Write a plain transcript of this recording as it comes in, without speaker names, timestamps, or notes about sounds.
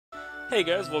Hey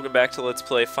guys, welcome back to Let's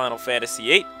Play Final Fantasy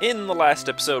VIII. In the last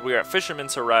episode, we were at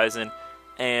Fisherman's Horizon,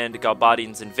 and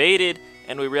Galbadians invaded,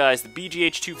 and we realized the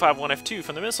BGH-251F2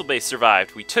 from the missile base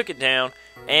survived. We took it down,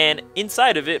 and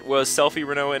inside of it was Selphie,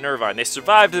 Renoa, and Irvine. They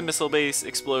survived the missile base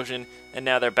explosion, and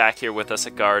now they're back here with us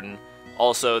at Garden.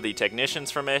 Also, the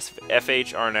technicians from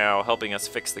FH are now helping us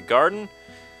fix the garden.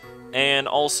 And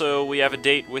also, we have a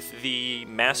date with the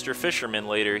Master Fisherman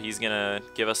later. He's gonna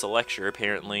give us a lecture,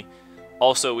 apparently.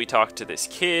 Also, we talked to this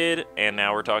kid, and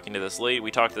now we're talking to this lady.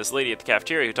 We talked to this lady at the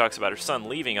cafeteria who talks about her son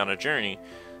leaving on a journey.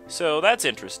 So that's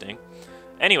interesting.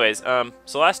 Anyways, so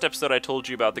last episode I told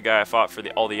you about the guy I fought for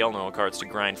all the Elnoa cards to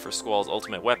grind for Squall's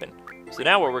ultimate weapon. So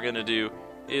now what we're going to do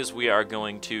is we are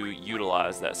going to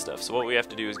utilize that stuff. So what we have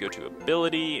to do is go to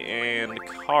Ability and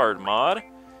Card Mod.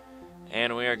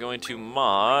 And we are going to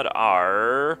mod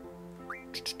our...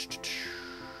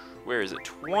 Where is it?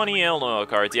 20 Elnoa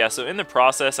cards. Yeah, so in the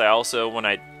process, I also, when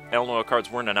Elnoa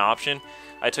cards weren't an option,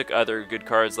 I took other good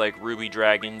cards like Ruby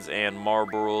Dragons and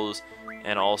Marlboros,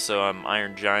 and also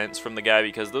Iron Giants from the guy,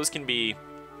 because those can be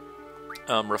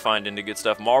refined into good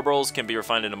stuff. Marlboros can be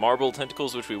refined into Marble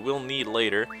Tentacles, which we will need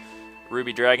later.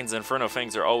 Ruby Dragons and Inferno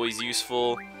Fangs are always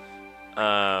useful.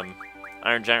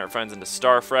 Iron Giant refines into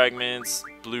Star Fragments.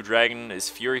 Blue Dragon is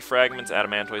Fury Fragments.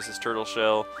 Adamantoise is Turtle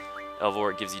Shell.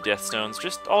 Elvor gives you Death Stones,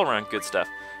 just all around good stuff.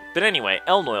 But anyway,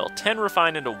 Elnoil, 10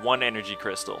 refined into 1 energy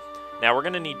crystal. Now we're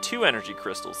going to need 2 energy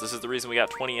crystals. This is the reason we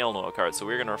got 20 Elnoil cards, so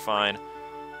we're going to refine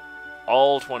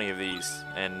all 20 of these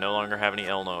and no longer have any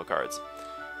Elnoil cards.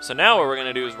 So now what we're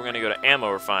going to do is we're going to go to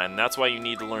Ammo Refine, and that's why you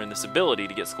need to learn this ability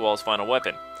to get Squall's final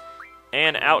weapon.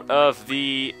 And out of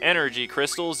the energy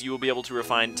crystals, you will be able to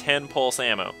refine 10 pulse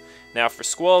ammo. Now for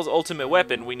Squall's ultimate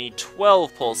weapon, we need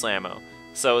 12 pulse ammo.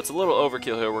 So it's a little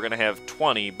overkill here. We're going to have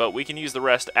 20, but we can use the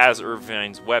rest as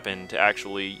Irvine's weapon to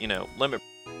actually, you know, limit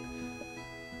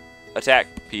attack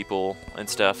people and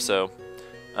stuff. So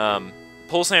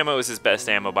pulse ammo is his best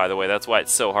ammo, by the way. That's why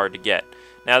it's so hard to get.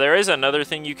 Now there is another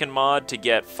thing you can mod to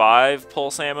get 5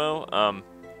 pulse ammo,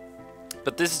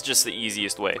 but this is just the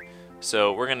easiest way.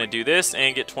 So we're going to do this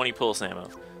and get 20 pulse ammo.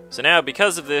 So now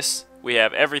because of this, we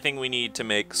have everything we need to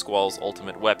make Squall's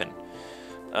ultimate weapon.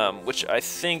 Which I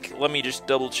think, let me just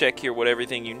double check here what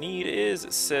everything you need is.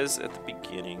 It says at the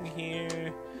beginning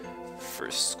here,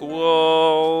 for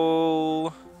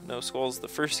Squall, no, Squall's the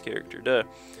first character, duh.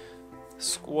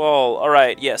 Squall,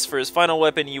 alright, yes, for his final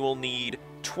weapon you will need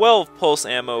 12 pulse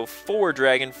ammo, 4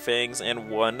 dragon fangs, and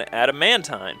 1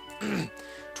 adamantine.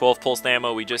 12 pulse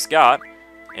ammo we just got,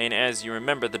 and as you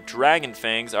remember, the dragon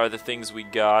fangs are the things we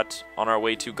got on our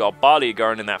way to Galbadia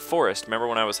Garden in that forest. Remember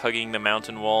when I was hugging the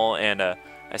mountain wall and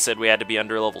I said we had to be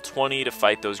under level 20 to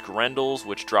fight those Grendels,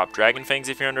 which drop Dragon Fangs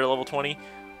if you're under level 20?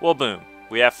 Well, boom.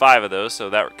 We have 5 of those, so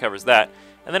that covers that.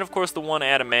 And then, of course, the 1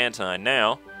 Adamantine.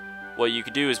 Now, what you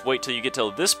could do is wait till you get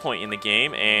to this point in the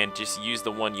game and just use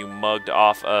the one you mugged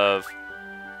off of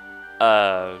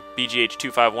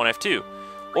BGH-251F2.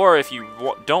 Or if you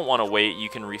don't want to wait, you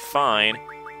can refine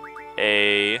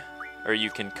or you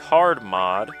can card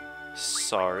mod,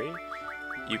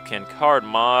 you can card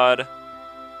mod...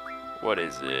 What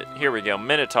is it? Here we go.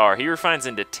 Minotaur. He refines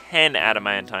into 10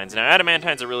 adamantines. Now,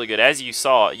 adamantines are really good. As you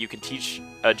saw, you can teach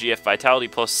a GF Vitality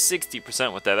plus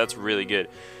 60% with that. That's really good.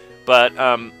 But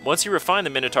once you refine the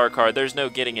Minotaur card, there's no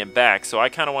getting it back. So I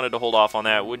kind of wanted to hold off on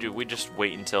that. We just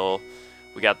wait until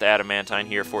we got the adamantine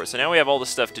here for it. So now we have all the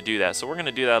stuff to do that. So we're going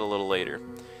to do that a little later.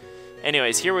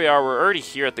 Anyways, here we are. We're already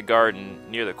here at the garden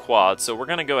near the quad. So we're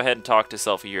going to go ahead and talk to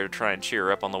Selphie here to try and cheer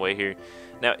her up on the way here.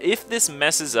 Now, if this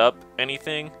messes up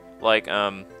anything, like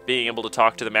being able to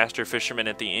talk to the Master Fisherman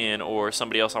at the inn or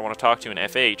somebody else I want to talk to in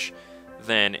FH,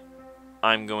 then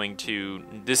I'm going to...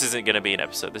 This isn't going to be an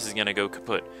episode. This is going to go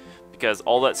kaput. Because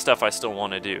all that stuff I still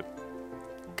want to do.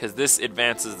 Because this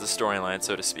advances the storyline,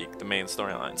 so to speak, the main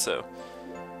storyline. So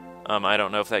I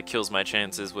don't know if that kills my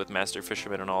chances with Master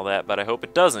Fisherman and all that, but I hope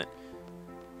it doesn't.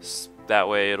 That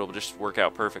way it'll just work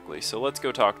out perfectly. So let's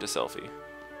go talk to Selphie.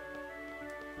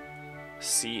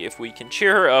 See if we can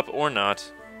cheer her up or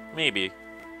not. Maybe.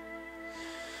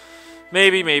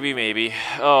 Maybe.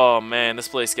 Oh, man, this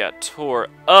place got tore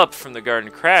up from the garden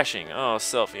crashing. Oh,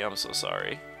 Selphie, I'm so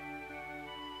sorry.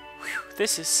 Whew,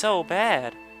 this is so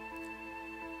bad.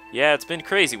 Yeah, it's been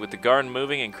crazy with the garden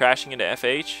moving and crashing into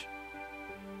FH.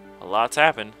 A lot's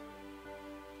happened.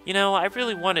 You know, I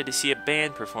really wanted to see a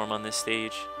band perform on this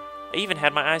stage. I even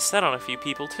had my eyes set on a few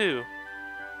people, too.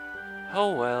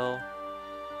 Oh, well.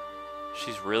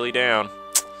 She's really down.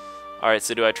 Alright,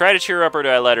 so do I try to cheer her up or do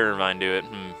I let Irvine do it?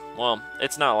 Well,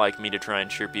 it's not like me to try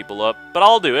and cheer people up, but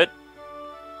I'll do it.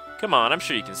 Come on, I'm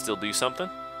sure you can still do something.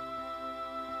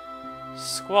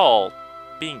 Squall,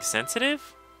 being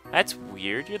sensitive? That's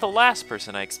weird. You're the last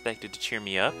person I expected to cheer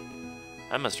me up.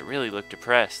 I must have really looked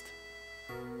depressed.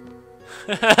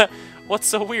 What's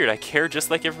so weird? I care just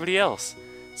like everybody else.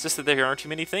 It's just that there aren't too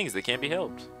many things that can't be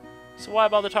helped. So why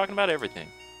bother talking about everything?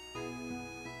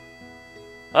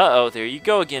 Uh-oh, there you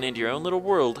go again into your own little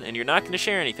world, and you're not going to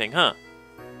share anything, huh?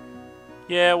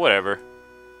 Yeah, whatever.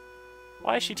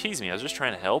 Why is she teasing me? I was just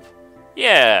trying to help.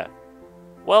 Yeah.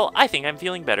 Well, I think I'm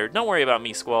feeling better. Don't worry about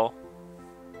me, Squall.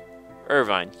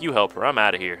 Irvine, you help her. I'm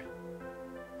out of here.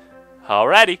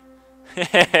 Alrighty.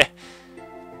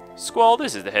 Squall,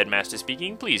 this is the headmaster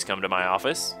speaking. Please come to my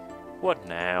office. What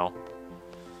now?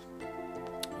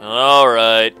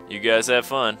 Alright, you guys have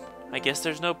fun. I guess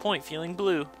there's no point feeling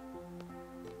blue.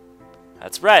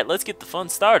 That's right, let's get the fun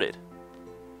started.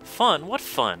 Fun? What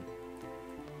fun?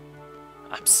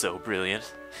 I'm so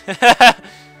brilliant.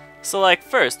 So, like,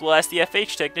 first, we'll ask the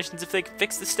FH technicians if they can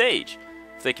fix the stage.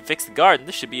 If they can fix the garden,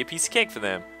 this should be a piece of cake for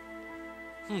them.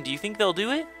 Do you think they'll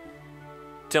do it?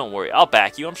 Don't worry, I'll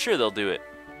back you. I'm sure they'll do it.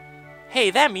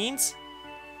 Hey, that means...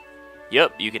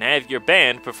 Yup, you can have your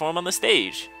band perform on the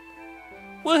stage.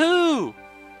 Woohoo!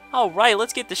 Alright,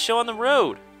 let's get the show on the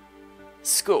road.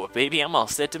 Score, baby, I'm all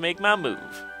set to make my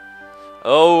move.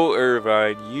 Oh,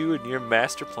 Irvine, you and your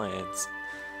master plans.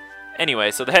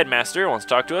 Anyway, so the headmaster wants to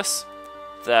talk to us.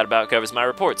 That about covers my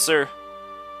report, sir.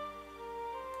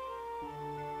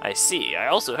 I see. I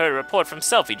also heard a report from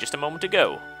Selfie just a moment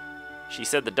ago. She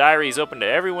said the diary is open to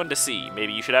everyone to see.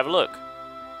 Maybe you should have a look.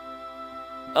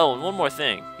 Oh, and one more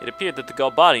thing. It appeared that the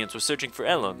Galbadians were searching for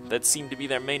Ellen. That seemed to be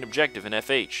their main objective in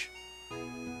FH.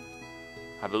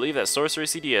 I believe that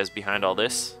Sorceress Idea is behind all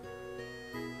this.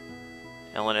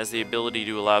 Ellen has the ability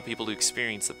to allow people to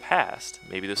experience the past.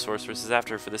 Maybe the Sorceress is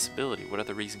after her for this ability. What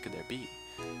other reason could there be?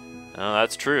 Oh,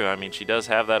 that's true. I mean, she does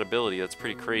have that ability. That's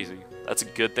pretty crazy. That's a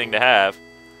good thing to have.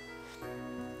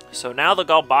 So now the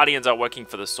Galbadians are working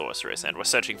for the Sorceress, and we're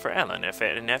searching for Ellen in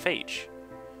FH.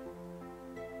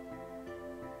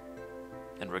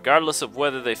 And regardless of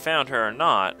whether they found her or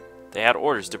not, they had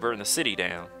orders to burn the city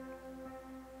down.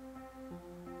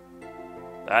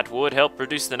 That would help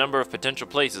reduce the number of potential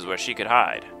places where she could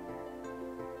hide.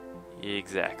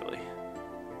 Exactly.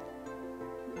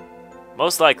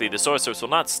 Most likely, the Sorceress will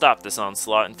not stop this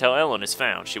onslaught until Ellen is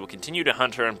found. She will continue to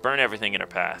hunt her and burn everything in her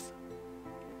path.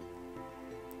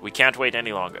 We can't wait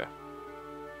any longer.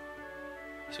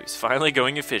 So he's finally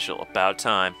going official. About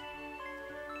time.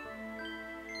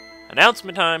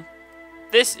 Announcement time.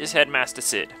 This is Headmaster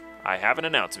Sid. I have an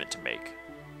announcement to make.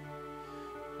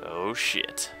 Oh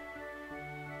shit.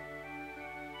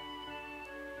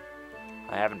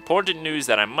 I have important news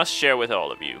that I must share with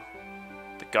all of you.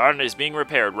 The garden is being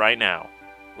repaired right now.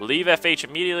 We'll leave FH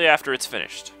immediately after it's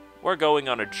finished. We're going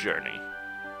on a journey.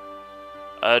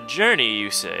 A journey,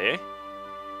 you say?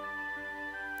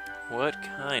 What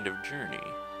kind of journey?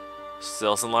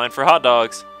 Sales in line for hot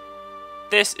dogs.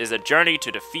 This is a journey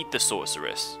to defeat the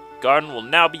Sorceress. Garden will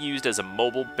now be used as a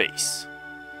mobile base.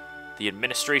 The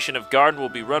administration of Garden will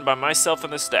be run by myself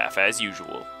and the staff, as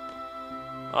usual.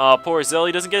 Aw, poor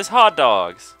Zelly doesn't get his hot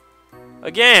dogs.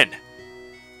 Again!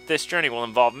 This journey will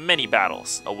involve many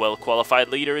battles. A well-qualified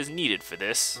leader is needed for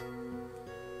this.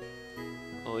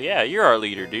 Well, yeah, you're our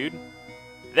leader, dude.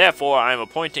 Therefore, I am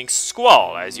appointing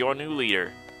Squall as your new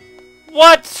leader.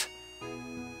 What?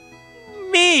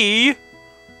 Me?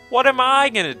 What am I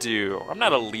gonna do? I'm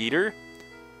not a leader.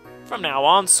 From now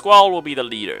on, Squall will be the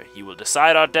leader. He will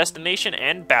decide our destination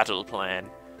and battle plan.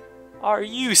 Are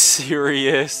you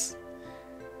serious?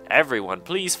 Everyone,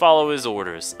 please follow his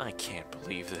orders. I can't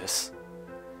believe this.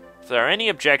 If there are any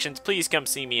objections, please come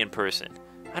see me in person.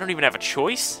 I don't even have a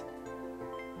choice?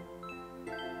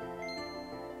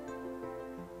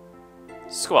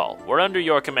 Squall, we're under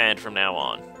your command from now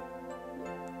on.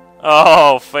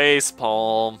 Oh,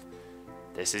 facepalm.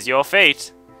 This is your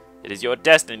fate. It is your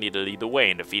destiny to lead the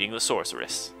way in defeating the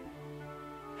Sorceress.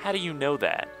 How do you know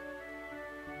that?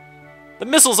 The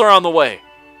missiles are on the way!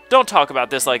 Don't talk about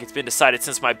this like it's been decided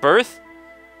since my birth.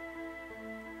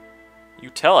 You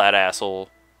tell that asshole.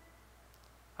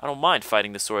 I don't mind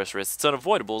fighting the Sorceress. It's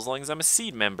unavoidable as long as I'm a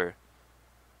seed member.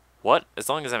 What? As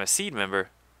long as I'm a seed member?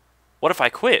 What if I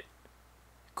quit?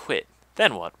 Quit.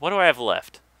 Then what? What do I have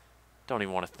left? Don't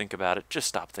even want to think about it. Just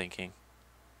stop thinking.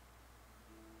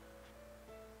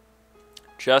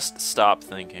 Just stop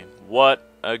thinking. What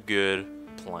a good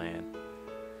plan.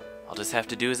 I'll just have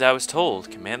to do as I was told.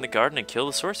 Command the garden and kill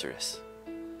the Sorceress.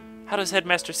 How does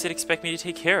Headmaster Sid expect me to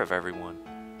take care of everyone?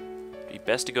 It'd be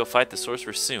best to go fight the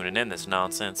Sorceress soon and end this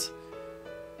nonsense.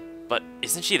 But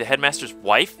isn't she the Headmaster's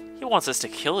wife? He wants us to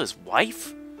kill his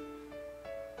wife?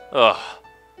 Ugh.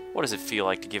 What does it feel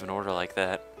like to give an order like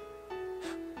that?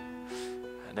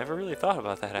 I never really thought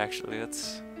about that, actually.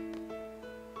 That's...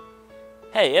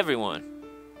 Hey, everyone.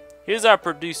 Here's our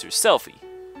producer, Selfie.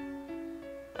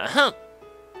 Uh-huh.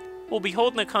 We'll be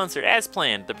holding a concert as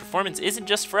planned. The performance isn't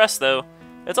just for us, though.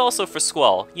 It's also for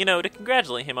Squall, you know, to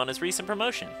congratulate him on his recent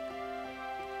promotion.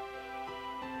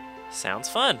 Sounds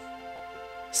fun.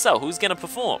 So, who's gonna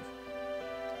perform?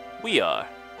 We are.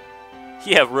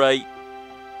 Yeah, right.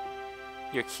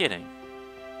 You're kidding.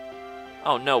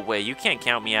 Oh, no way. You can't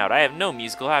count me out. I have no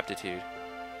musical aptitude.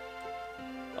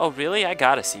 Oh, really? I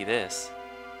gotta see this.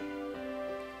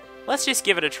 Let's just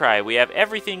give it a try. We have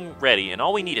everything ready, and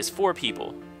all we need is 4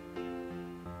 people.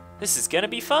 This is gonna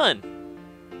be fun.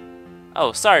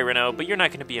 Oh, sorry, Renault, but you're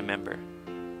not gonna be a member.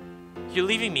 You're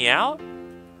leaving me out?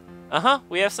 Uh-huh.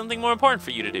 We have something more important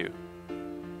for you to do.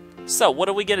 So, what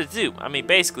are we gonna do? I mean,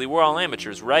 basically, we're all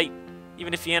amateurs, right?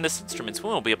 Even if you hand us instruments, we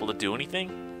won't be able to do anything.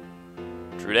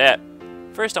 True that.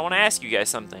 First, I want to ask you guys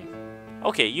something.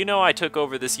 Okay, you know I took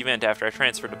over this event after I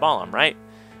transferred to Balam, right?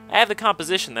 I have the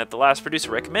composition that the last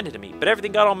producer recommended to me, but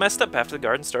everything got all messed up after the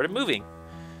garden started moving.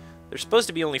 There's supposed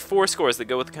to be only 4 scores that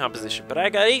go with the composition, but I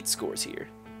got 8 scores here.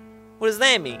 What does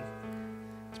that mean?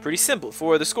 It's pretty simple.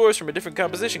 4 of the scores from a different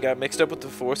composition got mixed up with the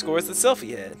 4 scores that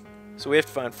Selfie had. So we have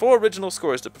to find 4 original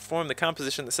scores to perform the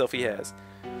composition that Selfie has.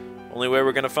 Only way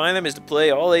we're going to find them is to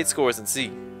play all 8 scores and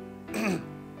see.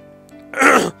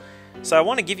 So I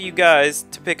want to give you guys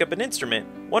to pick up an instrument,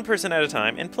 1 person at a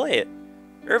time, and play it.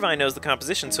 Irvine knows the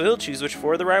composition, so he'll choose which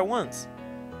 4 are the right ones.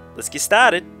 Let's get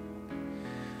started.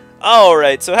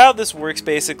 Alright, so how this works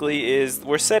basically is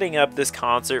we're setting up this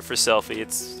concert for Selfie.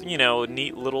 It's, you know, a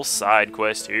neat little side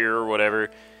quest here or whatever.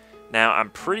 Now,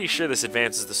 I'm pretty sure this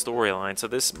advances the storyline, so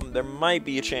there might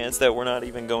be a chance that we're not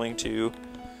even going to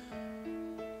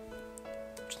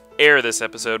air this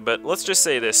episode, but let's just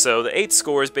say this. So the 8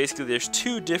 scores, basically there's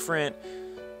 2 different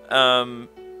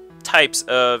types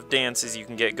of dances you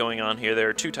can get going on here. There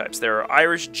are 2 types. There are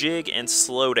Irish jig and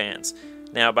slow dance.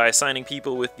 Now, by assigning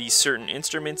people with these certain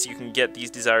instruments, you can get these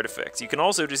desired effects. You can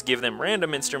also just give them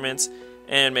random instruments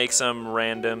and make some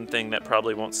random thing that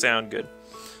probably won't sound good.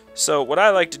 So what I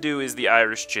like to do is the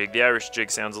Irish jig. The Irish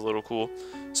jig sounds a little cool.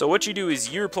 So what you do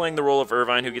is you're playing the role of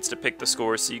Irvine, who gets to pick the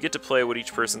scores, so you get to play what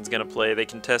each person's going to play. They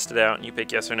can test it out, and you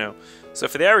pick yes or no. So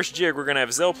for the Irish jig, we're going to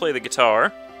have Zell play the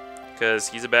guitar, because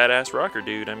he's a badass rocker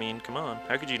dude. I mean, come on.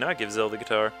 How could you not give Zell the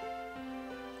guitar?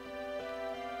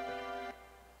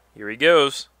 Here he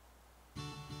goes.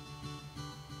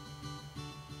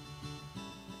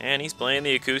 And he's playing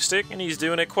the acoustic, and he's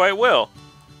doing it quite well.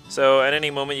 So at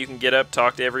any moment, you can get up,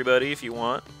 talk to everybody if you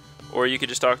want, or you could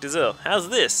just talk to Zell. How's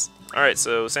this? Alright,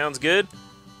 so sounds good.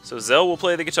 So Zell will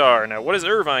play the guitar. Now, what is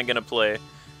Irvine going to play?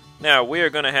 Now, we are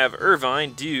going to have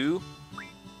Irvine do...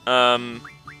 You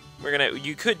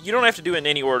don't have to do it in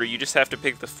any order. You just have to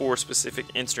pick the 4 specific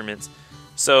instruments.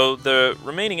 So the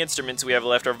remaining instruments we have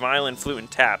left are violin, flute,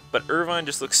 and tap. But Irvine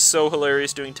just looks so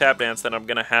hilarious doing tap dance that I'm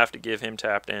going to have to give him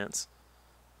tap dance.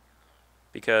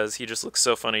 Because he just looks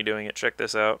so funny doing it. Check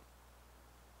this out.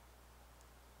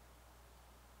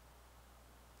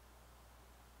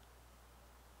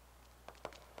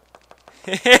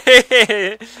 Look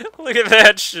at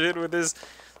that shit with his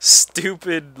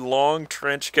stupid long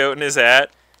trench coat and his hat.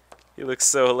 He looks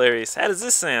so hilarious. How does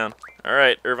this sound?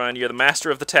 Alright, Irvine, you're the master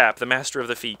of the tap, the master of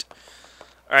the feet.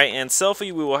 Alright, and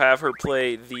Selfie, we will have her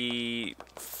play the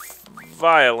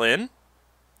violin.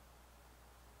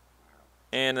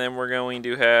 And then we're going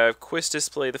to have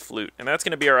Quistis play the flute. And that's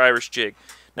going to be our Irish jig.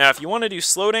 Now, if you want to do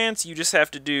slow dance, you just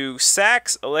have to do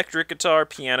sax, electric guitar,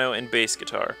 piano, and bass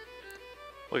guitar.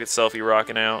 Look at Selfie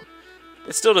rocking out.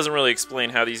 It still doesn't really explain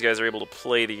how these guys are able to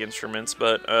play the instruments,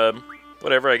 but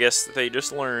whatever, I guess they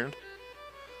just learned.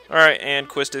 Alright, and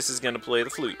Quistis is going to play the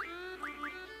flute.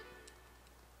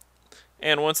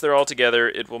 And once they're all together,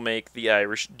 it will make the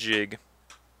Irish jig.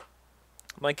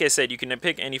 Like I said, you can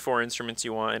pick any 4 instruments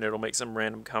you want, and it'll make some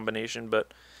random combination,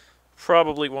 but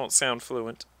probably won't sound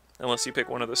fluent unless you pick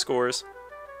one of the scores.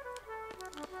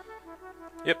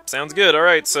 Yep, sounds good.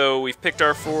 Alright, so we've picked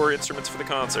our 4 instruments for the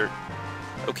concert.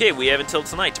 Okay, we have until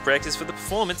tonight to practice for the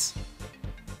performance.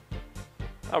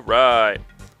 Alright.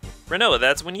 Renault,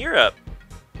 that's when you're up.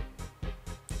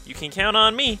 You can count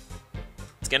on me.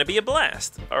 It's gonna be a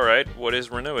blast. Alright, what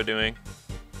is Renault doing?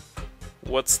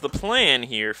 What's the plan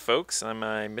here, folks? Am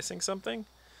I missing something?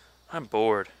 I'm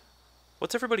bored.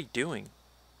 What's everybody doing?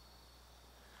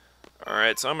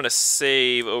 Alright, so I'm gonna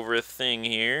save over a thing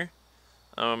here.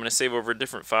 I'm going to save over a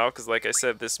different file because, like I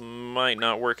said, this might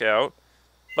not work out.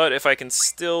 But if I can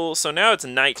still... So now it's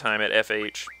nighttime at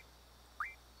FH.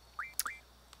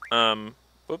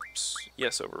 Whoops.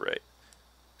 Yes, overwrite.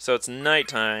 So it's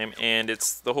nighttime, and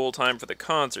it's the whole time for the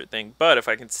concert thing. But if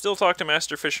I can still talk to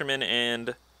Master Fisherman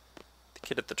and the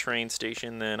kid at the train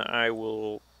station, then I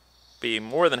will be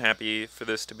more than happy for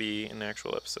this to be an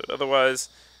actual episode. Otherwise,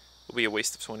 it'll be a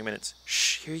waste of 20 minutes.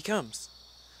 Shh, here he comes.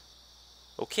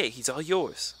 Okay, he's all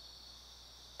yours.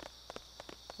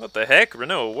 What the heck?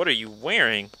 Renault, what are you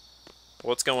wearing?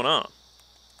 What's going on?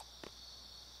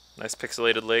 Nice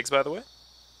pixelated legs, by the way.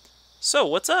 So,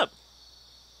 what's up?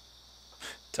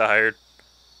 Tired.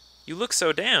 You look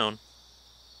so down.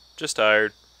 Just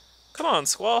tired. Come on,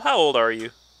 Squall, how old are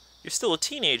you? You're still a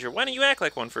teenager. Why don't you act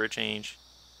like one for a change?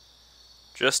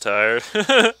 Just tired.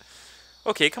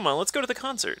 Okay, come on, let's go to the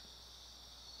concert.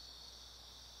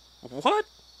 What?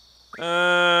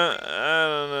 I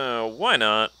don't know. Why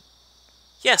not?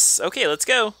 Yes, okay, let's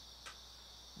go.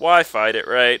 Why fight it,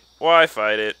 right? Why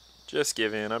fight it? Just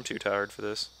give in. I'm too tired for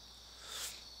this.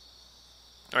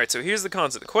 Alright, so here's the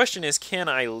concert. The question is, can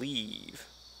I leave?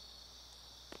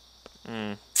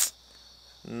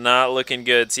 Not looking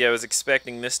good. See, I was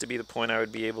expecting this to be the point I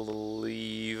would be able to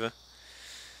leave.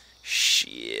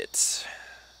 Shit.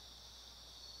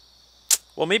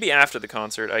 Well, maybe after the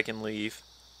concert I can leave.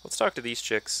 Let's talk to these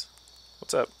chicks.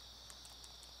 What's up?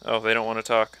 Oh, they don't want to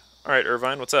talk. Alright,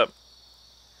 Irvine, what's up?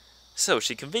 So,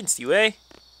 she convinced you, eh?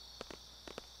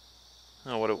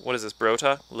 Oh, what is this, bro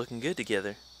talk? Looking good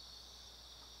together.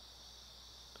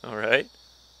 Alright.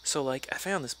 So, like, I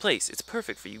found this place. It's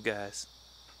perfect for you guys.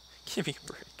 Give me a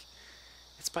break.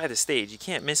 It's by the stage. You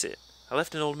can't miss it. I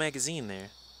left an old magazine there.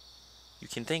 You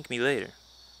can thank me later.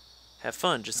 Have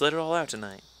fun. Just let it all out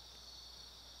tonight.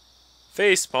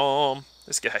 Facepalm.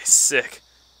 This guy's sick.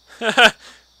 Are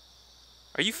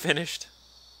you finished?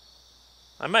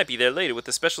 I might be there later with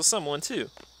a special someone,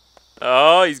 too.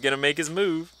 Oh, he's gonna make his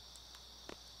move.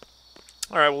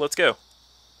 Alright, well, let's go.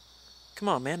 Come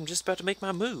on, man. I'm just about to make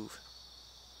my move.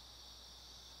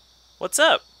 What's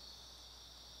up?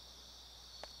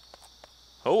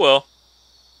 Oh, well.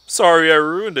 Sorry I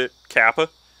ruined it, Kappa.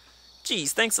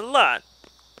 Geez, thanks a lot.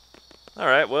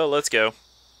 Alright, well, let's go.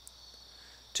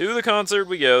 To the concert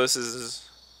we go. This is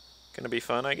gonna be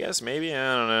fun, I guess. Maybe?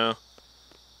 I don't know.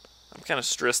 I'm kind of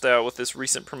stressed out with this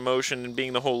recent promotion and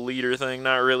being the whole leader thing.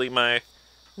 Not really my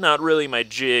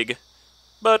jig.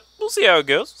 But we'll see how it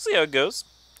goes. We'll see how it goes.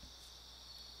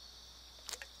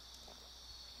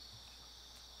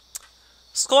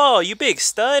 Squall, you big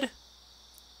stud.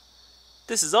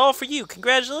 This is all for you.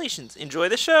 Congratulations. Enjoy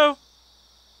the show.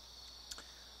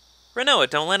 Renault,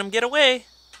 don't let him get away.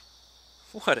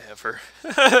 Whatever.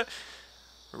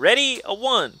 Ready? A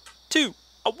 1, 2.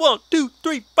 A 1, 2,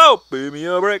 3, 4. Give me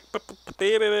a break.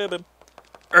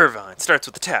 Irvine starts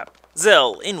with the tap.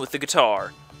 Zell in with the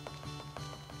guitar.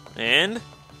 And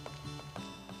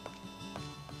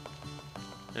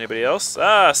anybody else?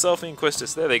 Ah, Selfie and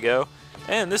Quistis. There they go.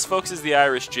 And this, folks, is the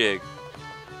Irish jig.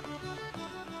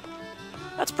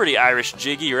 That's pretty Irish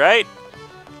jiggy, right?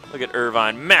 Look at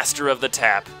Irvine, master of the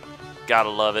tap. Gotta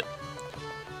love it.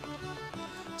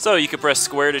 So you can press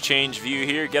square to change view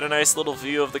here. Get a nice little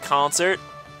view of the concert.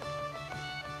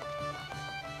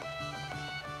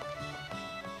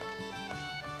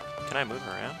 Can I move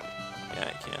around? Yeah,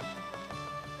 I can.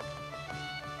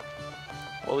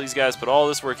 Well, these guys put all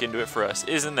this work into it for us.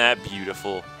 Isn't that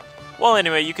beautiful? Well,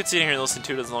 anyway, you could sit here and listen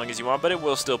to it as long as you want, but it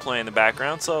will still play in the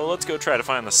background, so let's go try to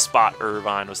find the spot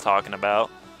Irvine was talking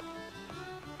about.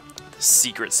 The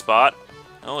secret spot.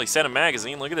 Oh, he sent a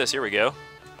magazine. Look at this. Here we go.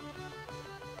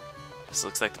 This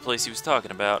looks like the place he was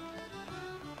talking about.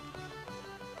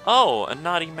 Oh, a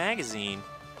naughty magazine.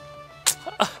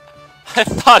 I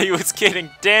thought he was kidding.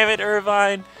 Damn it,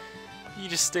 Irvine. You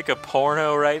just stick a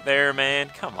porno right there, man.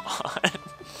 Come on.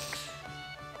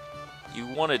 You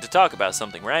wanted to talk about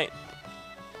something, right?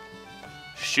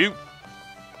 Shoot.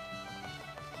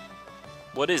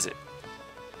 What is it?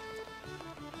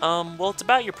 Well, it's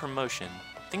about your promotion.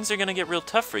 Things are gonna get real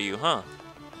tough for you, huh?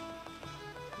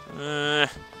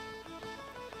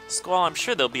 Squall, I'm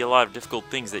sure there'll be a lot of difficult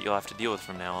things that you'll have to deal with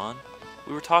from now on.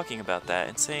 We were talking about that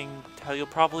and saying how you'll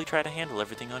probably try to handle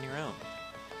everything on your own.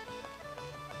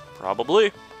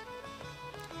 Probably.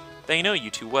 They know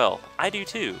you too well. I do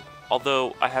too,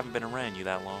 although I haven't been around you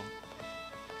that long.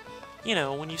 You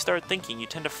know, when you start thinking, you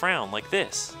tend to frown like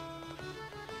this.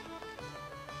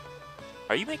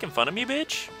 Are you making fun of me,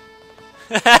 bitch?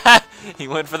 He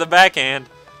went for the backhand.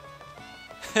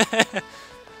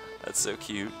 That's so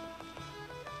cute.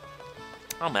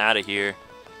 I'm out of here.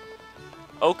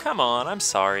 Oh, come on, I'm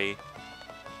sorry.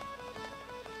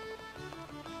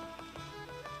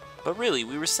 But really,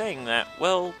 we were saying that,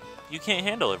 well, you can't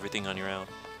handle everything on your own.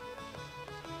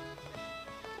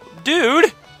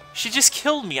 Dude! She just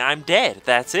killed me. I'm dead.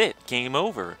 That's it. Game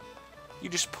over. You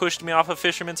just pushed me off of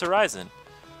Fisherman's Horizon.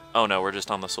 Oh no, we're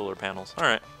just on the solar panels.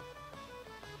 Alright.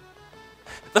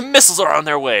 The missiles are on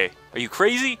their way. Are you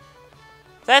crazy?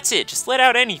 That's it. Just let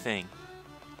out anything.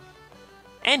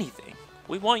 Anything.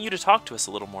 We want you to talk to us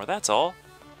a little more, that's all.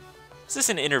 Is this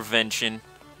an intervention?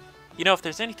 You know, if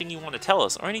there's anything you want to tell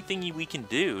us, or anything we can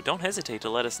do, don't hesitate to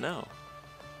let us know.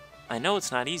 I know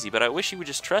it's not easy, but I wish you would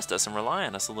just trust us and rely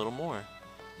on us a little more.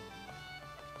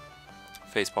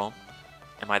 Facepalm.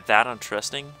 Am I that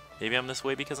untrusting? Maybe I'm this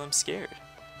way because I'm scared.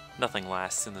 Nothing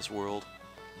lasts in this world.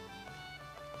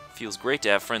 Feels great to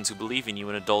have friends who believe in you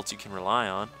and adults you can rely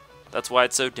on. That's why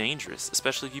it's so dangerous,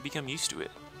 especially if you become used to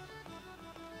it.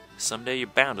 Someday you're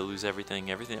bound to lose everything.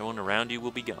 Everyone around you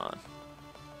will be gone.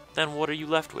 Then what are you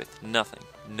left with? Nothing.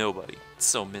 Nobody. It's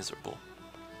so miserable.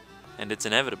 And it's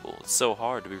inevitable. It's so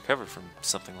hard to recover from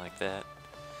something like that.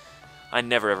 I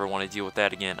never ever want to deal with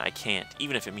that again. I can't,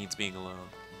 even if it means being alone.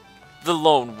 The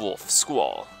lone wolf,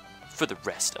 Squall, for the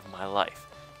rest of my life.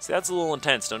 See, that's a little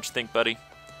intense, don't you think, buddy?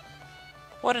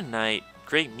 What a night.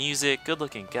 Great music,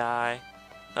 good-looking guy.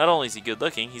 Not only is he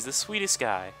good-looking, he's the sweetest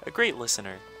guy, a great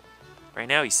listener. Right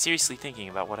now, he's seriously thinking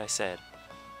about what I said.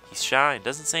 He's shy and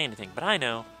doesn't say anything, but I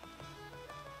know.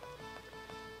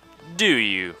 Do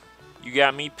you? You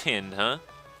got me pinned, huh?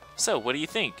 So, what do you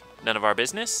think? None of our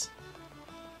business?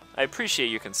 I appreciate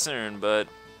your concern, but...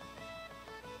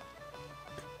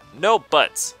 No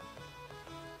buts!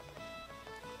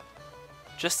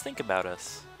 Just think about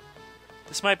us.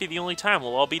 This might be the only time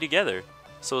we'll all be together.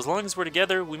 So as long as we're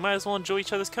together, we might as well enjoy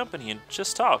each other's company and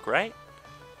just talk, right?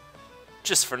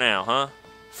 Just for now, huh?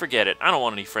 Forget it. I don't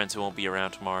want any friends who won't be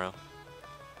around tomorrow.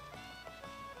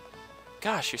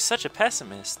 Gosh, you're such a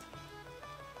pessimist.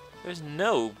 There's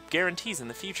no guarantees in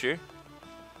the future.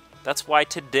 That's why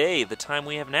today, the time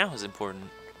we have now, is important.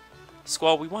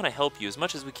 Squall, we want to help you as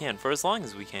much as we can, for as long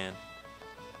as we can.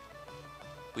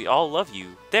 We all love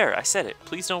you. There, I said it.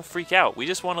 Please don't freak out. We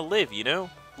just want to live, you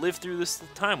know? Live through this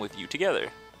time with you, together.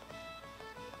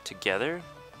 Together?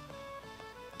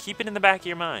 Keep it in the back of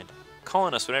your mind. Call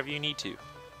on us whenever you need to.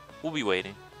 We'll be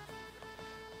waiting.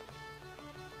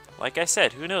 Like I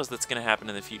said, who knows what's going to happen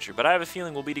in the future, but I have a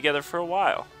feeling we'll be together for a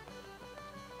while.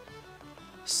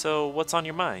 So, what's on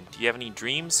your mind? Do you have any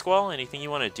dreams, Squall? Anything you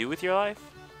want to do with your life?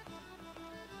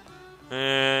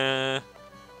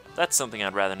 That's something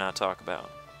I'd rather not talk about.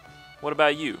 What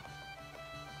about you?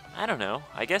 I don't know.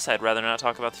 I guess I'd rather not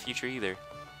talk about the future either.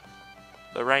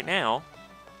 But right now,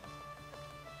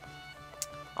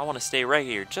 I want to stay right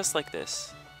here, just like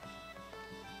this.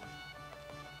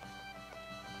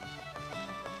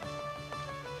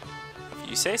 If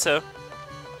you say so.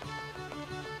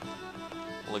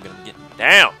 Look at him getting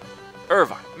down.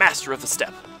 Irvine, master of the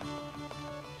step.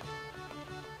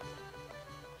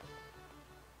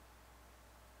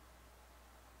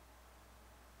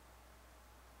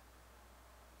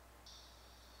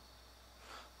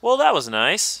 Well, that was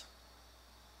nice.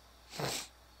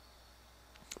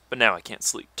 But now I can't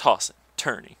sleep. Tossing,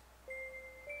 turning.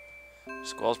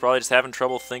 Squall's probably just having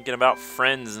trouble thinking about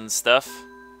friends and stuff.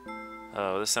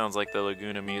 Oh, this sounds like the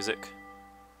Laguna music.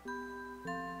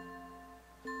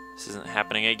 This isn't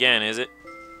happening again, is it?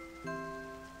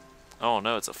 Oh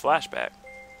no, it's a flashback.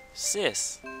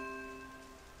 Sis.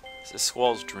 Is this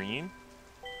Squall's dream?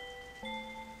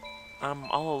 I'm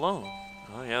all alone.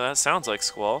 Oh yeah, that sounds like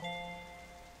Squall.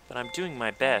 But I'm doing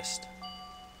my best.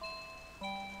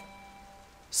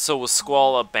 So was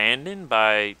Squall abandoned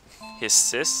by his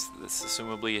sis? That's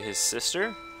assumably his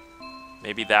sister?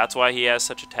 Maybe that's why he has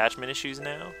such attachment issues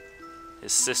now?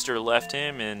 His sister left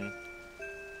him and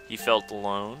he felt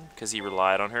alone because he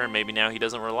relied on her, and maybe now he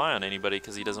doesn't rely on anybody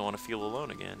because he doesn't want to feel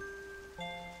alone again.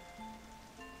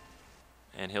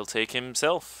 And he'll take care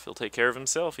of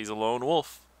himself. He's a lone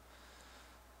wolf.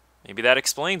 Maybe that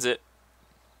explains it.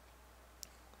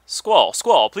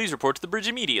 Squall, please report to the bridge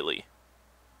immediately.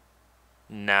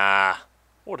 Nah.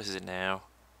 What is it now?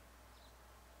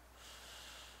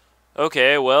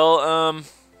 Okay, well,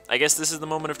 I guess this is the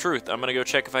moment of truth. I'm gonna go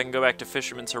check if I can go back to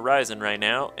Fisherman's Horizon right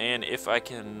now, and if I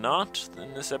cannot,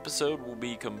 then this episode will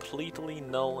be completely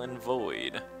null and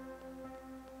void.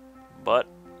 But,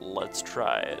 let's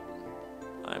try it.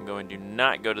 I'm going to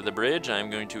not go to the bridge. I'm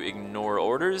going to ignore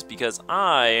orders, because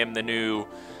I am the new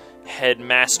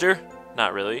headmaster.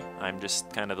 Not really, I'm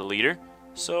just kind of the leader,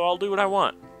 so I'll do what I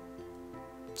want.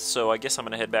 So I guess I'm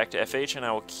going to head back to FH, and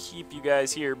I will keep you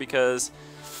guys here, because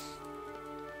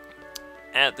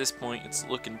at this point it's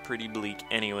looking pretty bleak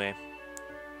anyway.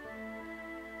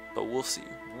 But we'll see.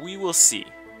 We will see.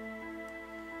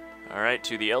 Alright,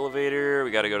 to the elevator.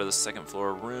 We got to go to the second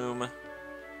floor room.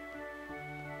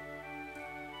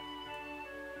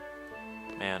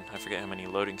 Man, I forget how many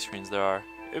loading screens there are.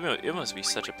 It must be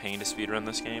such a pain to speedrun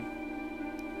this game.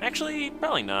 Actually,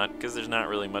 probably not, because there's not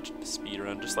really much to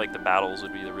speedrun. Just like the battles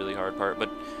would be the really hard part,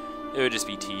 but it would just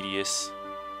be tedious.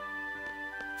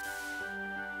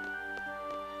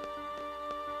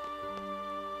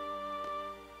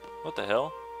 What the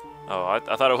hell? Oh,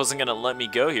 I thought it wasn't gonna let me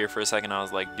go here for a second. I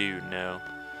was like, dude, no.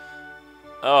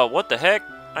 Oh, what the heck?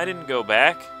 I didn't go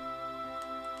back?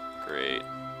 Great.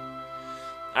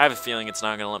 I have a feeling it's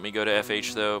not gonna let me go to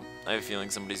FH though. I have a feeling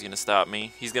somebody's gonna stop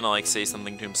me. He's gonna like say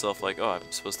something to himself like, oh, I'm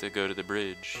supposed to go to the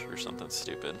bridge or something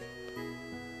stupid.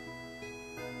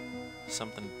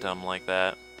 Something dumb like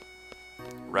that.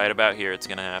 Right about here it's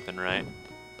gonna happen, right?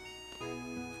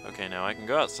 Okay, now I can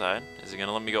go outside. Is it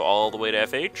gonna let me go all the way to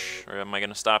FH, or am I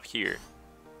gonna stop here?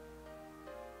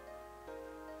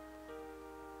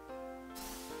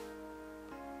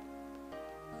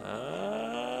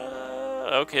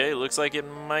 Okay, looks like it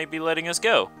might be letting us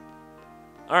go.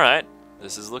 Alright,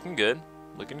 this is looking good.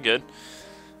 Looking good.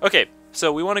 Okay,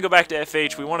 so we want to go back to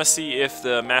FH. We want to see if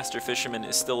the Master Fisherman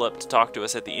is still up to talk to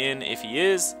us at the inn. If he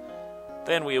is,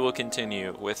 then we will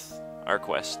continue with our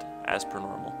quest as per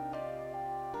normal.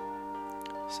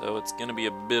 So it's going to be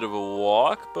a bit of a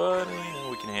walk, but you know,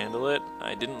 we can handle it.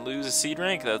 I didn't lose a seed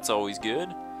rank, that's always good.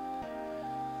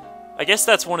 I guess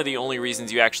that's one of the only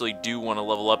reasons you actually do want to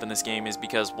level up in this game, is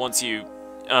because once you,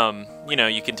 you know,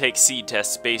 you can take seed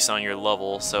tests based on your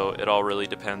level, so it all really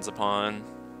depends upon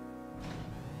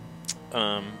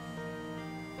your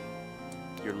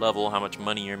level, how much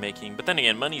money you're making. But then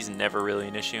again, money's never really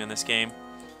an issue in this game.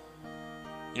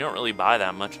 You don't really buy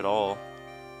that much at all.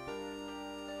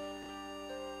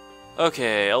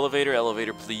 Okay, elevator,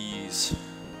 elevator, please.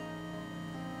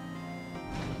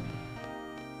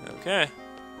 Okay.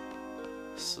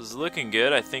 This is looking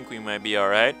good. I think we might be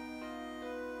alright.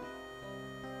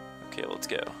 Okay, let's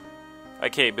go.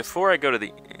 Okay, before I go to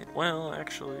the... Well,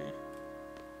 actually...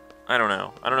 I don't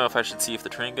know. I don't know if I should see if the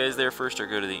train guy's there first or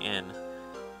go to the inn.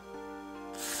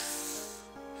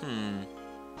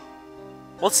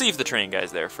 Let's see if the train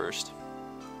guy's there first.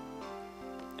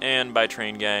 And by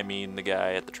train guy, I mean the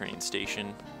guy at the train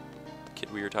station.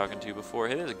 Kid we were talking to before.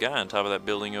 Hey, there's a guy on top of that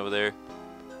building over there.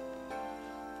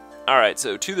 Alright,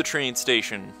 so to the train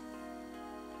station.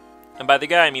 And by the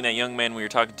guy, I mean that young man we were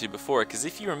talking to before, because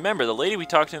if you remember, the lady we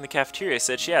talked to in the cafeteria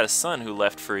said she had a son who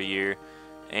left for a year.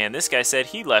 And this guy said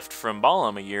he left from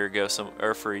Balam a year ago,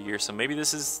 for a year, so maybe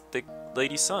this is the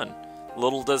lady's son.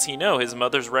 Little does he know, his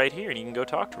mother's right here, and he can go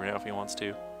talk to her now if he wants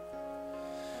to.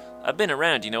 I've been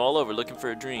around, you know, all over looking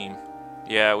for a dream.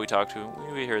 Yeah, we talked to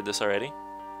him. We heard this already.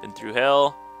 Been through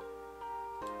hell.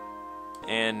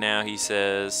 And now he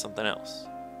says something else.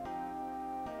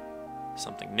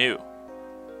 Something new.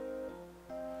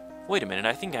 Wait a minute,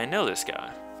 I think I know this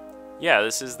guy. Yeah,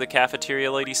 this is the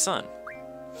cafeteria lady's son.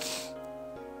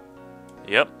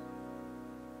 Yep.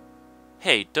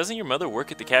 Hey, doesn't your mother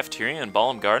work at the cafeteria in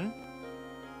Balam Garden?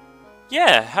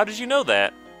 Yeah, how did you know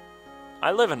that?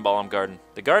 I live in Balam Garden.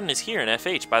 The garden is here in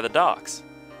FH by the docks.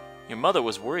 Your mother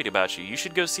was worried about you. You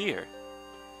should go see her.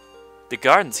 The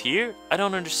garden's here? I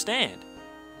don't understand.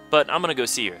 But I'm gonna go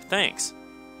see her. Thanks.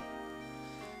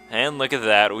 And look at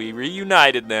that. We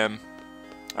reunited them.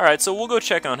 Alright, so we'll go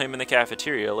check on him in the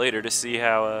cafeteria later to see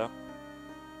how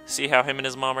him and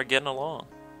his mom are getting along.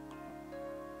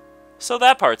 So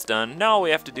that part's done. Now all we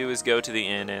have to do is go to the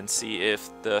inn and see if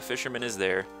the fisherman is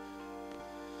there.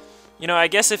 You know, I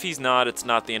guess if he's not, it's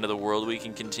not the end of the world. We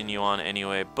can continue on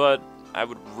anyway, but I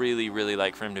would really, really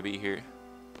like for him to be here.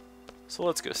 So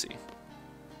let's go see.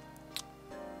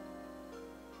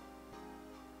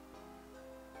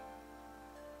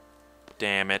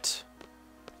 Damn it.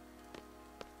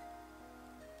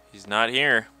 He's not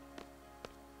here.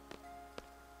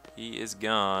 He is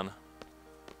gone.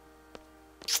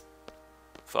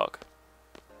 Fuck.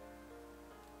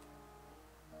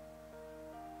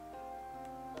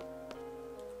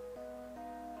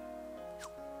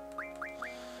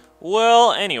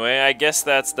 Well, anyway, I guess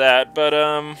that's that, but,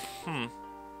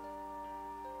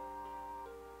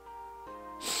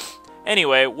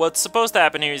 Anyway, what's supposed to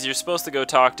happen here is you're supposed to go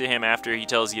talk to him after he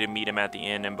tells you to meet him at the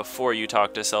inn and before you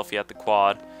talk to Selfie at the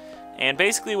quad. And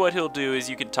basically what he'll do is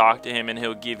you can talk to him and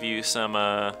he'll give you some,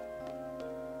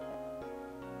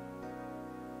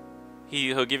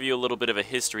 He'll give you a little bit of a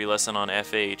history lesson on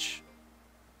FH.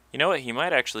 You know what? He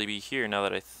might actually be here now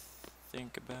that I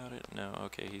think about it. No,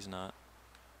 okay, he's not.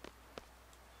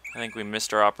 I think we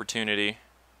missed our opportunity.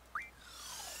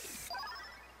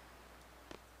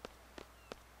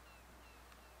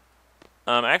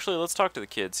 Actually, let's talk to the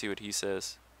kid, see what he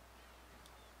says.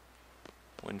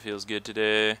 Wind feels good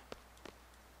today.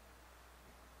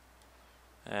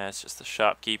 That's just the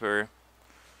shopkeeper.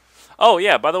 Oh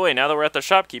yeah, by the way, now that we're at the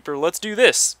shopkeeper, let's do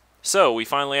this. So, we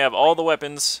finally have all the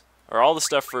weapons, or all the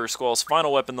stuff for Squall's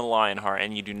final weapon, the Lionheart,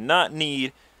 and you do not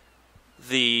need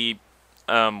the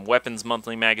Weapons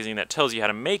Monthly magazine that tells you how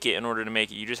to make it in order to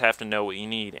make it. You just have to know what you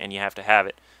need, and you have to have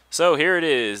it. So, here it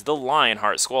is, the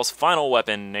Lionheart, Squall's final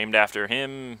weapon, named after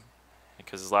him,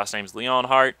 because his last name's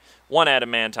Leonhart. 1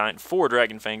 adamantine, 4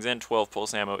 dragon fangs, and 12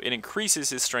 pulse ammo. It increases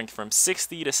his strength from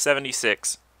 60 to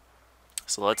 76.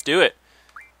 So, let's do it.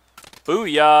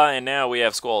 Booyah! And now we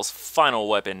have Squall's final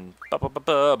weapon.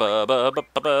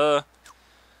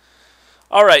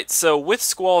 Alright, so with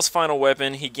Squall's final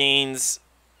weapon, he gains...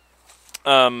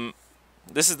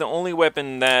 this is the only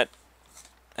weapon that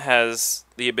has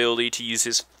the ability to use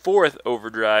his 4th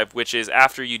overdrive, which is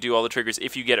after you do all the triggers.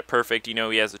 If you get it perfect, you know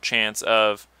he has a chance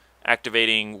of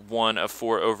activating 1 of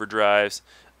 4 overdrives.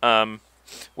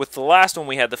 With the last one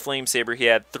we had, the Flame Saber, he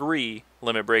had 3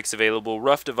 limit breaks available: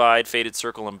 Rough Divide, Fated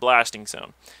Circle, and Blasting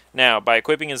Zone. Now, by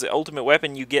equipping his ultimate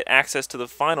weapon, you get access to the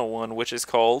final one, which is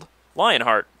called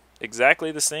Lionheart.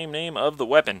 Exactly the same name of the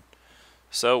weapon.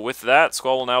 So with that,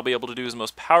 Squall will now be able to do his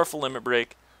most powerful limit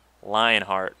break,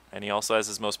 Lionheart. And he also has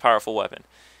his most powerful weapon.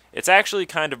 It's actually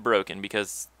kind of broken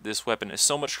because this weapon is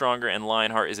so much stronger and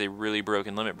Lionheart is a really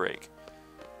broken limit break.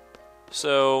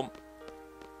 So,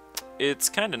 it's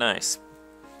kind of nice.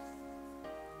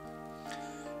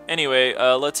 Anyway,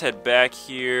 let's head back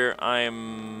here.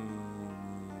 I'm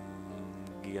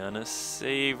gonna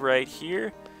save right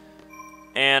here.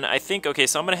 And I think, okay,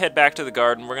 so I'm gonna head back to the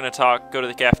garden. We're gonna go to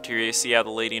the cafeteria, see how the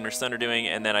lady and her son are doing,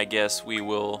 and then I guess we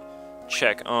will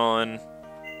check on,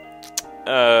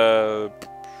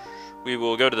 we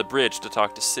will go to the bridge to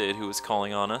talk to Sid, who is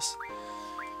calling on us.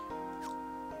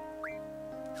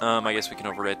 I guess we can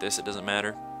overwrite this, it doesn't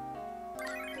matter.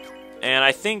 And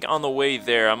I think on the way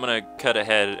there, I'm going to cut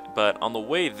ahead, but on the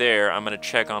way there, I'm going to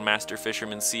check on Master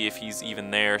Fisherman, see if he's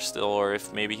even there still, or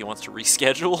if maybe he wants to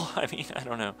reschedule. I mean, I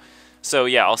don't know. So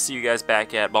yeah, I'll see you guys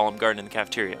back at Ballum Garden in the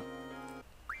cafeteria.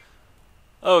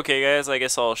 Okay guys, I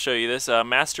guess I'll show you this.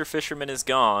 Master Fisherman is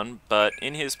gone, but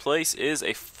in his place is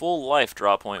a full life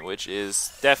draw point, which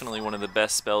is definitely one of the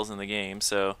best spells in the game,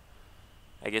 so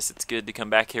I guess it's good to come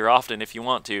back here often if you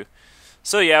want to.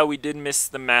 So yeah, we did miss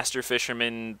the Master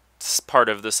Fisherman part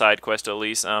of the side quest at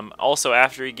least. Also,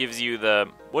 after he gives you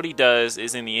what he does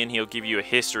is in the end he'll give you a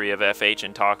history of FH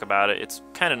and talk about it. It's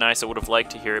kind of nice. I would have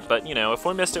liked to hear it, but you know, if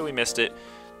we missed it, we missed it.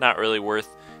 Not really worth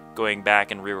going back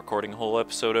and re-recording a whole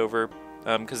episode over,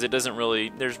 because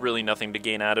there's really nothing to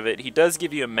gain out of it. He does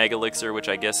give you a Mega Elixir, which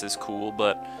I guess is cool,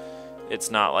 but it's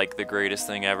not like the greatest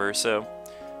thing ever. So,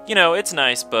 you know, it's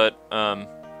nice, but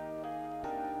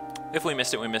if we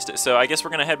missed it, we missed it. So I guess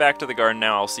we're going to head back to the garden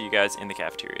now. I'll see you guys in the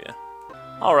cafeteria.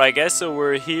 Alright guys, so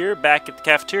we're here back at the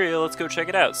cafeteria. Let's go check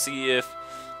it out. See if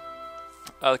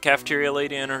the cafeteria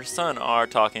lady and her son are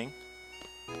talking.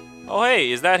 Oh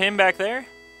hey, is that him back there?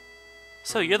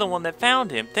 So you're the one that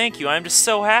found him. Thank you, I'm just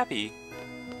so happy.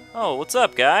 Oh, what's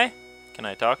up, guy? Can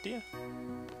I talk to you?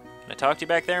 Can I talk to you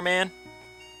back there, man?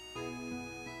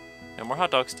 No more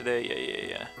hot dogs today?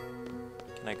 Yeah.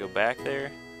 Can I go back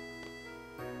there?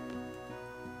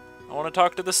 I want to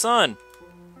talk to the son.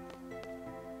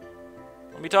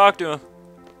 Let me talk to him.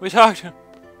 We talk to him.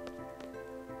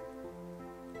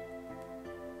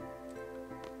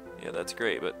 Yeah, that's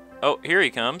great, but... Oh, here he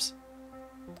comes.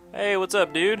 Hey, what's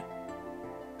up, dude?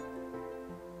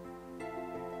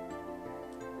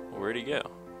 Where'd he go?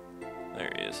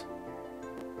 There he is.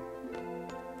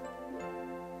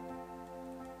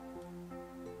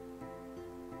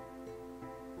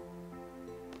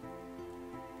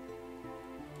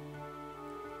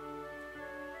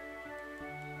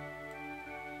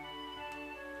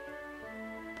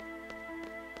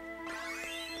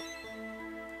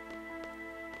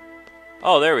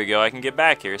 Oh, there we go. I can get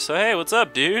back here. So, hey, what's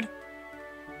up, dude?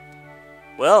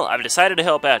 Well, I've decided to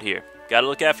help out here. Gotta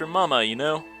look after Mama, you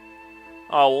know?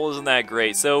 Oh, well, isn't that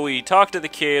great? So we talked to the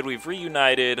kid, we've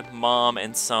reunited Mom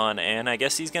and son, and I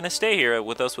guess he's gonna stay here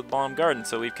with us with Ballum Garden,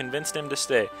 so we've convinced him to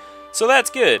stay. So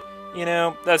that's good. You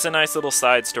know, that's a nice little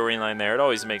side storyline there. It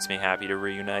always makes me happy to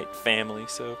reunite family,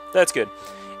 so that's good.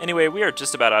 Anyway, we are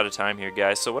just about out of time here,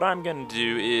 guys, so what I'm gonna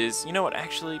do is, you know what,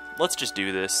 actually, let's just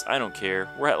do this. I don't care.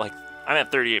 I'm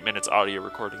at 38 minutes audio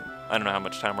recording. I don't know how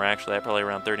much time we're actually at, probably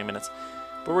around 30 minutes.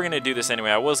 But we're going to do this anyway.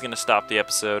 I was going to stop the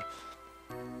episode,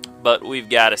 but we've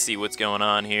got to see what's going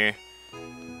on here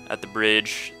at the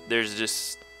bridge.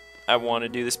 I want to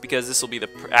do this because this will be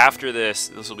after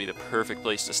this will be the perfect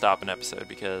place to stop an episode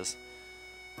because,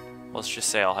 let's just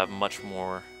say I'll have much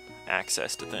more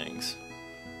access to things.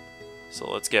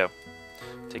 So let's go.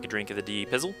 Take a drink of the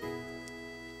D-Pizzle.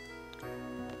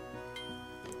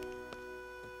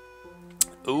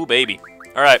 Ooh, baby.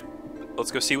 Alright,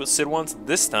 let's go see what Sid wants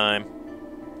this time.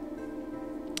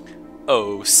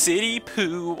 Oh, City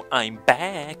Poo, I'm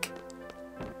back.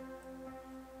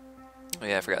 Oh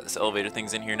yeah, I forgot this elevator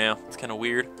thing's in here now. It's kind of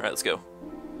weird. Alright, let's go.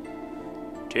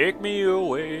 Take me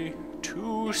away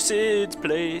to Sid's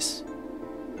place.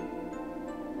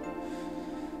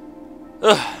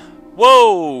 Ugh.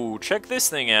 Whoa! Check this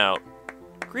thing out.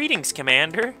 Greetings,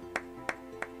 Commander.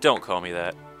 Don't call me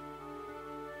that.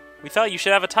 We thought you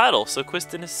should have a title, so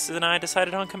Quistis and I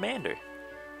decided on Commander.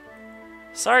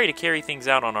 Sorry to carry things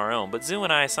out on our own, but Zoo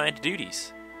and I assigned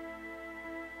duties.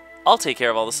 I'll take care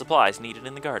of all the supplies needed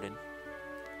in the garden.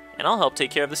 And I'll help take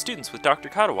care of the students with Dr.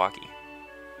 Katawaki.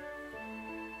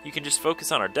 You can just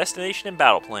focus on our destination and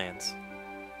battle plans.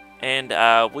 And,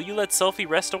 will you let Selphie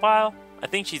rest a while? I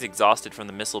think she's exhausted from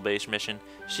the missile-based mission.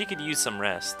 She could use some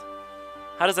rest.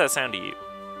 How does that sound to you?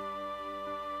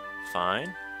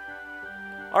 Fine.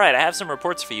 Alright, I have some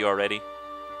reports for you already.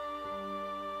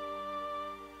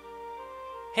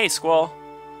 Hey, Squall.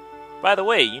 By the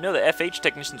way, you know the FH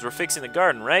technicians were fixing the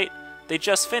garden, right? They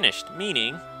just finished,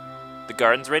 meaning the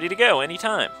garden's ready to go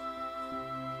anytime.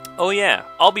 Oh yeah,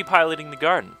 I'll be piloting the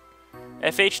garden.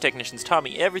 FH technicians taught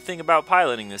me everything about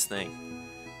piloting this thing.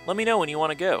 Let me know when you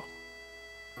want to go.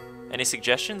 Any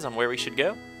suggestions on where we should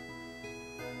go?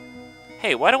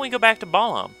 Hey, why don't we go back to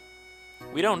Balam?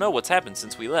 We don't know what's happened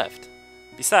since we left.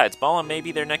 Besides, Balam may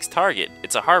be their next target.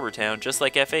 It's a harbor town, just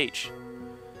like FH.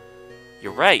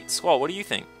 You're right. Squall, what do you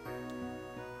think?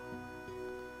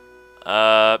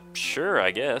 Sure,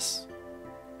 I guess.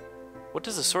 What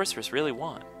does a sorceress really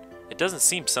want? It doesn't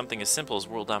seem something as simple as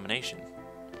world domination.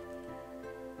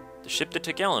 The ship that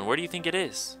took Ellen, where do you think it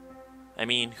is? I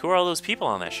mean, who are all those people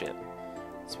on that ship?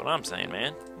 That's what I'm saying,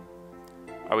 man.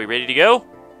 Are we ready to go?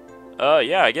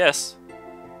 Yeah, I guess.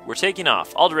 We're taking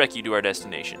off. I'll direct you to our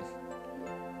destination.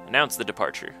 Announce the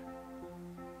departure.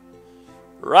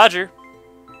 Roger.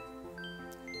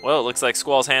 Well, it looks like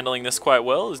Squall's handling this quite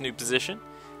well, his new position.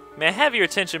 May I have your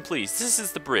attention, please? This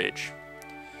is the bridge.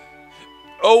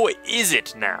 Oh, is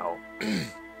it now?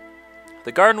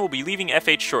 The garden will be leaving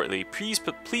FH shortly. Please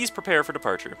prepare for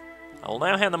departure. I will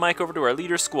now hand the mic over to our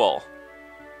leader, Squall.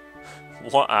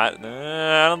 What?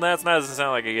 That doesn't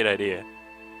sound like a good idea.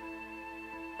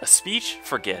 A speech?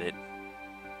 Forget it.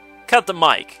 Cut the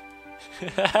mic.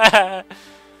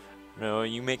 No, are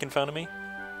you making fun of me?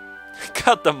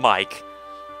 Cut the mic.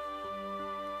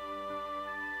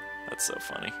 That's so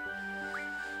funny.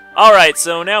 Alright,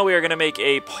 so now we are going to make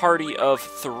a party of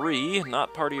 3,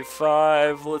 not party of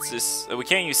 5. Let's just... We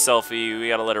can't use Selphie. We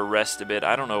got to let her rest a bit.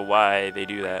 I don't know why they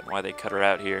do that, why they cut her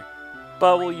out here.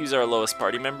 But we'll use our lowest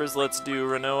party members. Let's do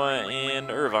Renoa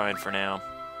and Irvine for now.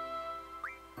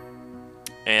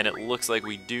 And it looks like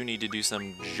we do need to do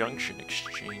some junction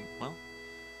exchange. Well,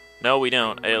 no, we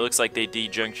don't. It looks like they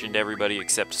de-junctioned everybody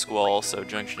except Squall, so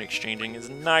junction exchanging is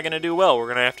not going to do well. We're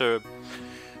going to have to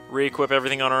re-equip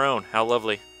everything on our own. How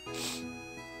lovely.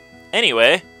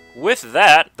 Anyway, with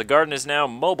that, the garden is now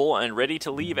mobile and ready to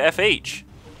leave FH.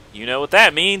 You know what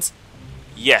that means?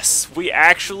 Yes, we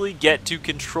actually get to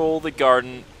control the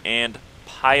garden and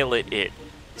pilot it.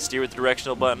 Steer with the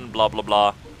directional button, blah blah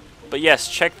blah. But yes,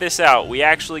 check this out. We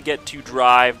actually get to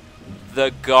drive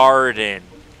the garden.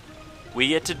 We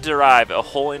get to drive a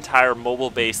whole entire mobile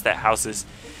base that houses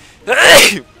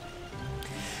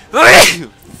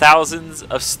thousands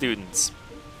of students.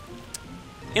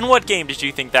 In what game did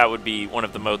you think that would be one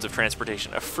of the modes of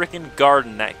transportation? A frickin'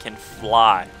 garden that can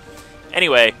fly.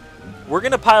 Anyway, we're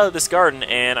going to pilot this garden,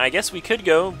 and I guess we could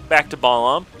go back to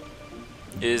Balam,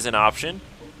 is an option.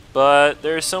 But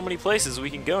there's so many places we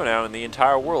can go now in the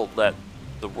entire world that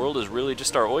the world is really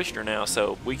just our oyster now.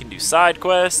 So we can do side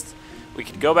quests, we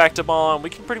can go back to Balam, we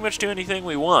can pretty much do anything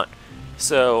we want.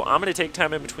 So I'm going to take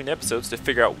time in between episodes to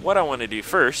figure out what I want to do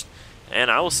first,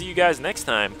 and I will see you guys next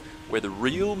time, where the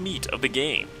real meat of the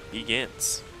game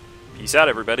begins. Peace out,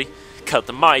 everybody. Cut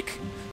the mic.